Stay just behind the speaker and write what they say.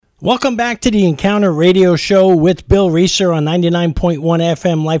Welcome back to the Encounter Radio Show with Bill Reeser on 99.1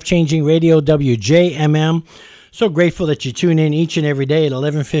 FM, life-changing radio, WJMM. So grateful that you tune in each and every day at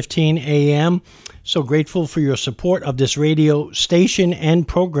 11:15 a.m. So grateful for your support of this radio station and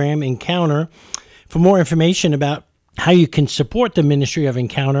program, Encounter. For more information about how you can support the ministry of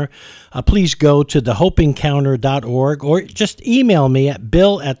Encounter, please go to thehopeencounter.org or just email me at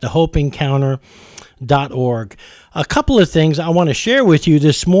bill@thehopeencounter.org. A couple of things I want to share with you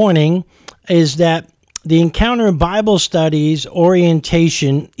this morning is that the Encounter Bible Studies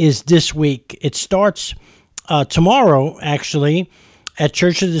orientation is this week. It starts tomorrow, actually, at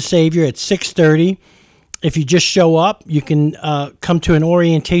Church of the Savior at 6:30. If you just show up, you can come to an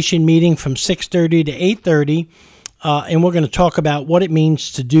orientation meeting from 6:30 to 8:30, and we're going to talk about what it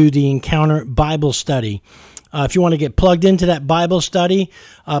means to do the Encounter Bible Study. If you want to get plugged into that Bible study,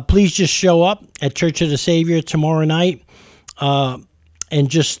 please just show up at Church of the Savior tomorrow night, and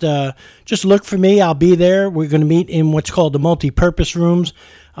just look for me. I'll be there. We're going to meet in what's called the multi-purpose rooms.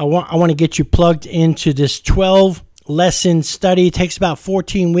 I want to get you plugged into this 12-lesson study. It takes about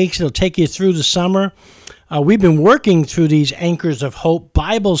 14 weeks. It'll take you through the summer. We've been working through these Anchors of Hope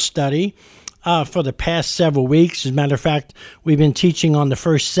Bible study for the past several weeks. As a matter of fact, we've been teaching on the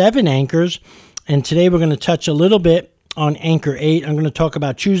first 7 anchors. And today we're going to touch a little bit on Anchor 8. I'm going to talk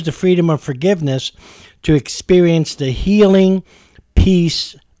about choose the freedom of forgiveness to experience the healing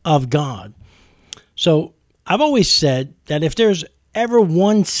peace of God. So I've always said that if there's ever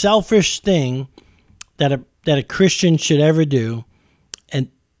one selfish thing that a Christian should ever do, and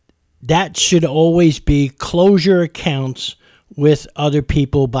that should always be close your accounts with other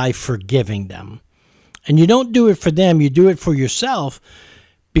people by forgiving them. And you don't do it for them, you do it for yourself,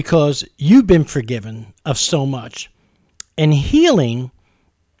 because you've been forgiven of so much. And healing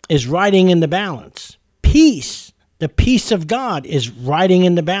is riding in the balance. Peace, the peace of God, is riding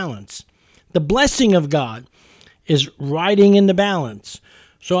in the balance. The blessing of God is riding in the balance.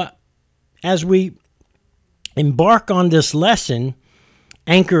 So as we embark on this lesson,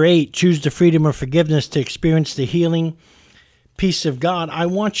 Anchor 8, choose the freedom of forgiveness to experience the healing peace of God, I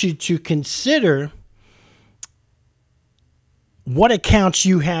want you to consider what accounts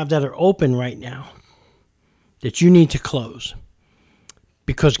you have that are open right now that you need to close,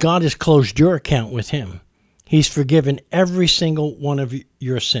 because God has closed your account with him. He's forgiven every single one of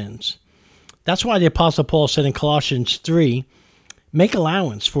your sins. That's why the Apostle Paul said in Colossians 3, make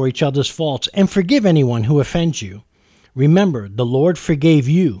allowance for each other's faults and forgive anyone who offends you. Remember, the Lord forgave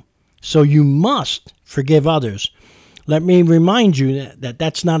you, so you must forgive others. Let me remind you that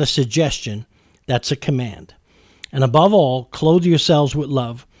that's not a suggestion, that's a command. And above all, clothe yourselves with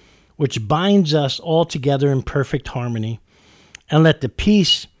love, which binds us all together in perfect harmony. And let the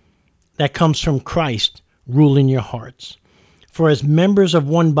peace that comes from Christ rule in your hearts. For as members of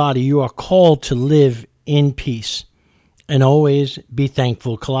one body, you are called to live in peace and always be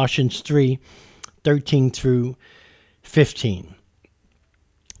thankful. Colossians 3:13 through 15.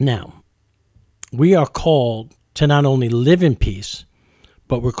 Now, we are called to not only live in peace,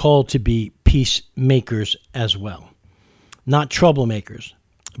 but we're called to be peacemakers as well. Not troublemakers,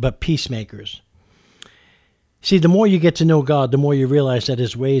 but peacemakers. See, the more you get to know God, the more you realize that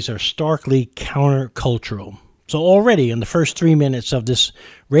his ways are starkly countercultural. So already in the first 3 minutes of this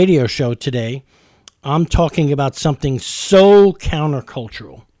radio show today, I'm talking about something so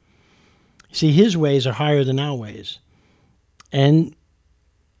countercultural. See, his ways are higher than our ways. And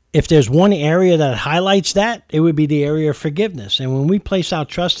if there's one area that highlights that, it would be the area of forgiveness. And when we place our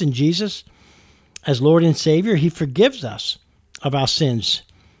trust in Jesus as Lord and Savior, he forgives us of our sins.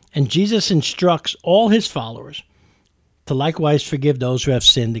 And Jesus instructs all his followers to likewise forgive those who have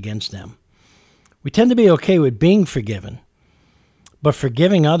sinned against them. We tend to be okay with being forgiven, but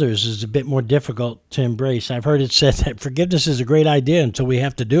forgiving others is a bit more difficult to embrace. I've heard it said that forgiveness is a great idea until we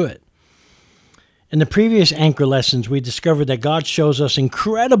have to do it. In the previous Anchor lessons, we discovered that God shows us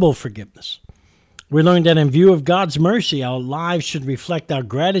incredible forgiveness. We learned that in view of God's mercy, our lives should reflect our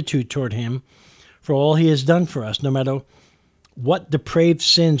gratitude toward him for all he has done for us. No matter what depraved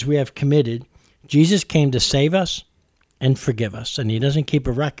sins we have committed, Jesus came to save us and forgive us, and he doesn't keep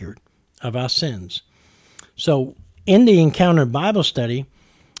a record of our sins. So in the Encounter Bible Study,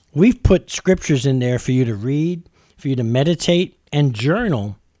 we've put scriptures in there for you to read, for you to meditate, and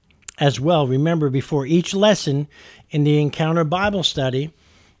journal as well. Remember, before each lesson in the Encounter Bible Study,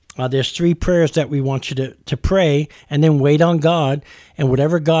 there's 3 prayers that we want you to pray, and then wait on God. And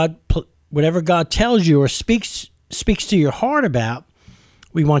whatever God tells you or speaks to your heart about,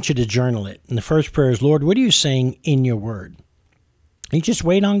 we want you to journal it. And the first prayer is, Lord, what are you saying in your word? You just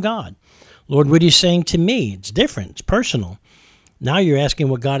wait on God. Lord, what are you saying to me? It's different. It's personal. Now you're asking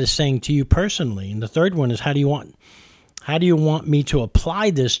what God is saying to you personally. And the third one is, how do you want me to apply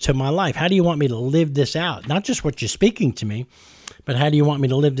this to my life? How do you want me to live this out? Not just what you're speaking to me, but how do you want me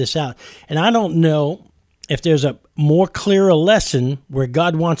to live this out? And I don't know if there's a more clearer lesson where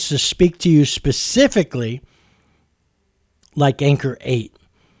God wants to speak to you specifically like Anchor 8.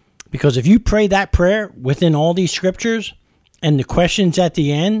 Because if you pray that prayer within all these scriptures and the questions at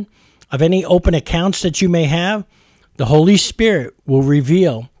the end of any open accounts that you may have, the Holy Spirit will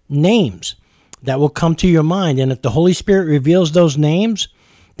reveal names that will come to your mind. And if the Holy Spirit reveals those names,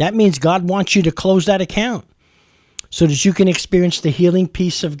 that means God wants you to close that account so that you can experience the healing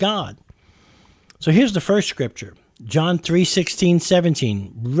peace of God. So here's the first scripture, John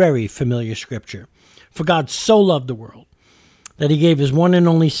 3:16-17, very familiar scripture. For God so loved the world that he gave his one and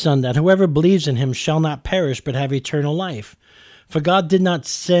only Son, that whoever believes in him shall not perish but have eternal life. For God did not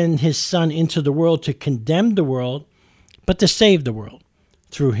send his Son into the world to condemn the world, but to save the world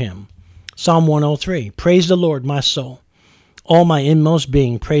through him. Psalm 103, praise the Lord, my soul. All my inmost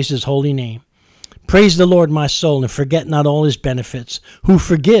being, praise his holy name. Praise the Lord, my soul, and forget not all his benefits, who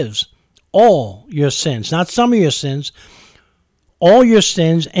forgives all your sins, not some of your sins, all your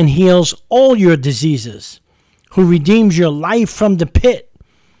sins, and heals all your diseases, who redeems your life from the pit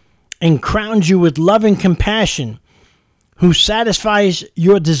and crowns you with love and compassion, who satisfies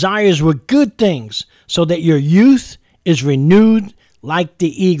your desires with good things so that your youth is renewed like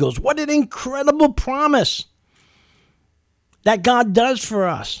the eagles. What an incredible promise that God does for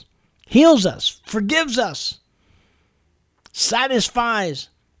us. Heals us, forgives us, satisfies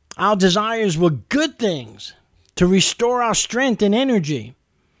our desires with good things to restore our strength and energy.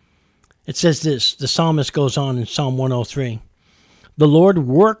 It says this, the psalmist goes on in Psalm 103, the Lord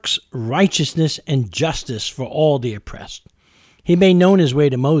works righteousness and justice for all the oppressed. He made known his way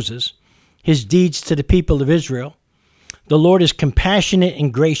to Moses, his deeds to the people of Israel. The Lord is compassionate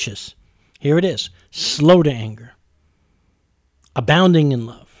and gracious. Here it is, slow to anger, abounding in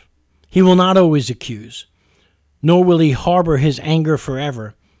love. He will not always accuse, nor will he harbor his anger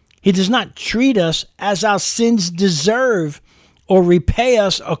forever. He does not treat us as our sins deserve or repay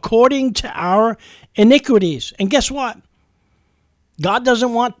us according to our iniquities. And guess what?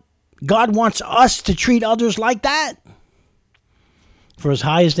 God wants us to treat others like that. For as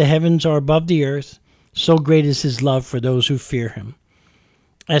high as the heavens are above the earth, so great is his love for those who fear him.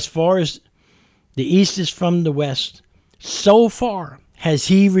 As far as the east is from the west, so far has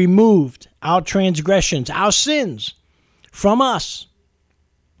he removed our transgressions, our sins, from us.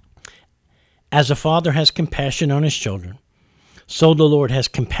 As a father has compassion on his children, so the Lord has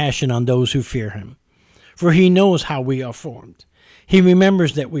compassion on those who fear him. For he knows how we are formed. He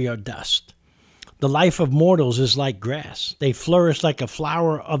remembers that we are dust. The life of mortals is like grass. They flourish like a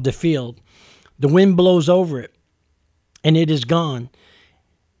flower of the field. The wind blows over it, and it is gone,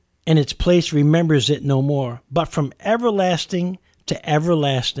 and its place remembers it no more. But from everlasting to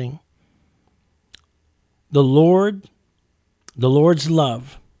everlasting, the Lord's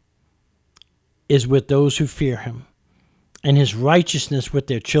love is with those who fear him, and his righteousness with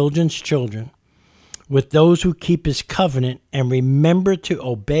their children's children, with those who keep his covenant and remember to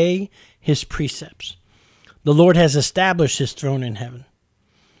obey his precepts. The Lord has established his throne in heaven,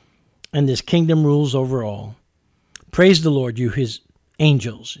 and his kingdom rules over all. Praise the Lord, you his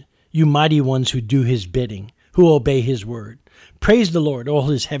angels, you mighty ones who do his bidding, who obey his word. Praise the Lord, all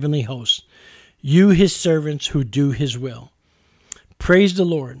his heavenly hosts, you his servants who do his will. Praise the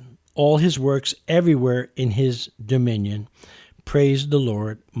Lord, all his works everywhere in his dominion. Praise the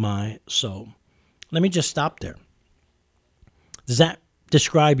Lord, my soul. Let me just stop there. Does that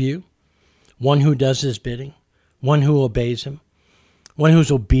describe you? One who does his bidding, one who obeys him, one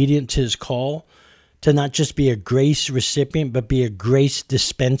who's obedient to his call to not just be a grace recipient, but be a grace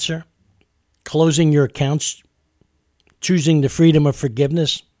dispenser, closing your accounts, choosing the freedom of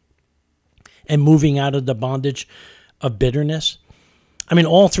forgiveness, and moving out of the bondage of bitterness. I mean,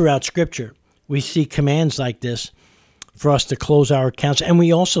 all throughout Scripture, we see commands like this for us to close our accounts. And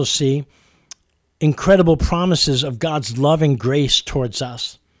we also see incredible promises of God's love and grace towards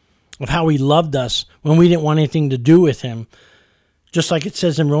us, of how he loved us when we didn't want anything to do with him. Just like it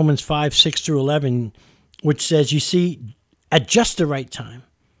says in Romans 5:6-11, which says, you see, at just the right time,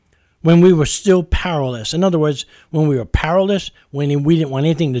 when we were still powerless. In other words, when we were powerless, when we didn't want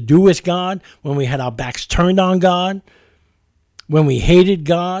anything to do with God, when we had our backs turned on God, when we hated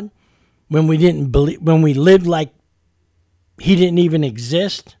God, when we didn't believe, when we lived like he didn't even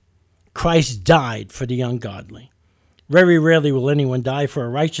exist, Christ died for the ungodly. Very rarely will anyone die for a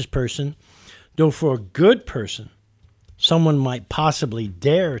righteous person, though for a good person, someone might possibly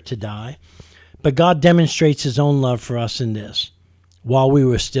dare to die. But God demonstrates his own love for us in this. while we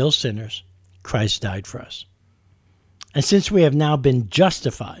were still sinners, Christ died for us. And since we have now been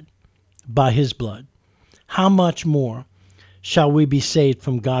justified by his blood, how much more shall we be saved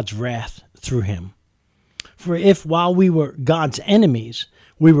from God's wrath through him? For if while we were God's enemies,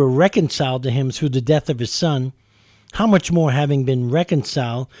 we were reconciled to him through the death of his Son, how much more, having been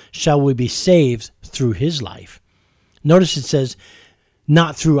reconciled, shall we be saved through his life? Notice it says,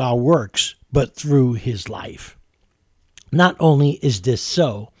 not through our works, but through his life. Not only is this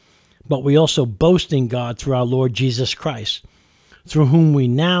so, but we also boast in God through our Lord Jesus Christ, through whom we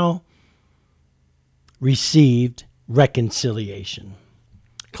now received reconciliation.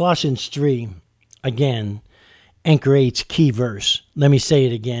 Colossians 3, again, Anchor 8's key verse. Let me say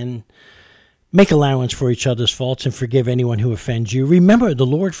it again. Make allowance for each other's faults and forgive anyone who offends you. Remember, the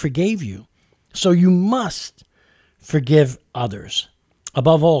Lord forgave you, so you must forgive others.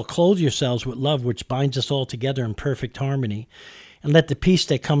 Above all, clothe yourselves with love, which binds us all together in perfect harmony. And let the peace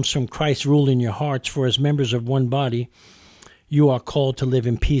that comes from Christ rule in your hearts, for as members of one body, you are called to live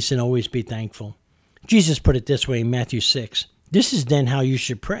in peace and always be thankful. Jesus put it this way in Matthew 6. This is then how you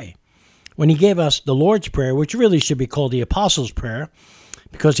should pray. When he gave us the Lord's Prayer, which really should be called the Apostles' Prayer,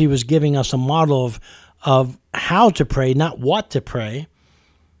 because he was giving us a model of how to pray, not what to pray,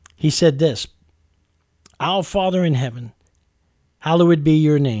 he said this, Our Father in heaven, hallowed be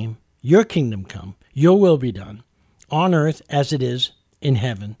your name, your kingdom come, your will be done, on earth as it is in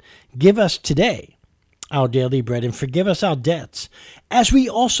heaven. Give us today our daily bread, and forgive us our debts, as we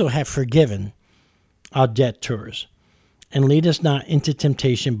also have forgiven our debtors. And lead us not into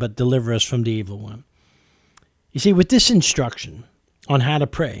temptation, but deliver us from the evil one. You see, with this instruction on how to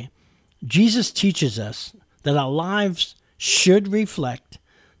pray, Jesus teaches us that our lives should reflect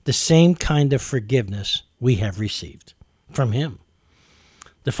the same kind of forgiveness we have received from him.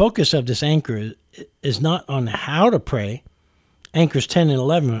 The focus of this anchor is not on how to pray. Anchors 10 and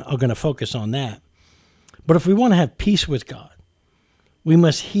 11 are going to focus on that. But if we want to have peace with God, we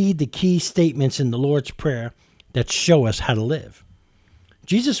must heed the key statements in the Lord's Prayer that show us how to live.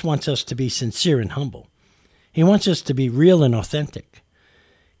 Jesus wants us to be sincere and humble. He wants us to be real and authentic.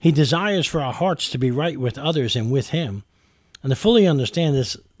 He desires for our hearts to be right with others and with him. And to fully understand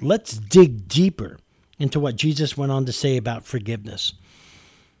this, let's dig deeper into what Jesus went on to say about forgiveness.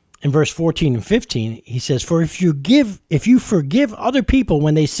 In verse 14 and 15, he says, For if you forgive other people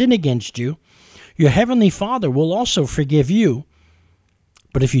when they sin against you, your heavenly Father will also forgive you.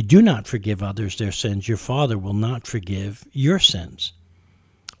 But if you do not forgive others their sins, your Father will not forgive your sins.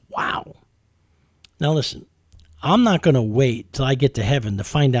 Wow. Now listen, I'm not going to wait till I get to heaven to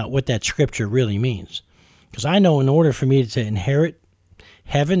find out what that scripture really means. Because I know in order for me to inherit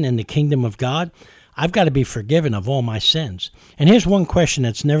heaven and the kingdom of God, I've got to be forgiven of all my sins. And here's one question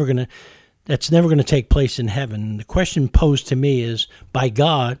that's never going to take place in heaven. And the question posed to me is, by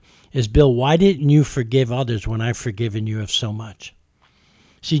God, is, Bill, why didn't you forgive others when I've forgiven you of so much?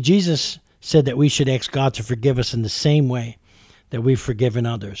 See, Jesus said that we should ask God to forgive us in the same way that we've forgiven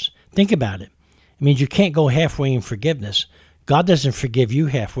others. Think about it. It means you can't go halfway in forgiveness. God doesn't forgive you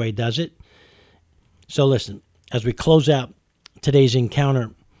halfway, does it? So listen, as we close out today's Encounter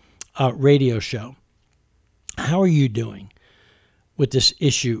radio show, how are you doing with this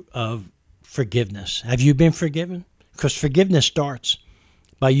issue of forgiveness? Have you been forgiven? Because forgiveness starts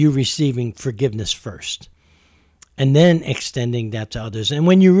by you receiving forgiveness first, and then extending that to others. And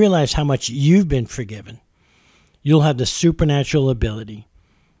when you realize how much you've been forgiven, you'll have the supernatural ability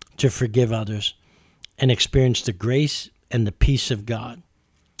to forgive others and experience the grace and the peace of God.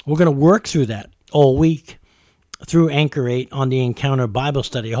 We're going to work through that all week through Anchor 8 on the Encounter Bible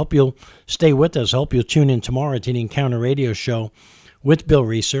Study. I hope you'll stay with us. I hope you'll tune in tomorrow to the Encounter Radio Show with Bill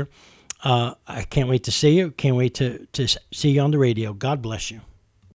Reeser. I can't wait to see you. Can't wait to see you on the radio. God bless you.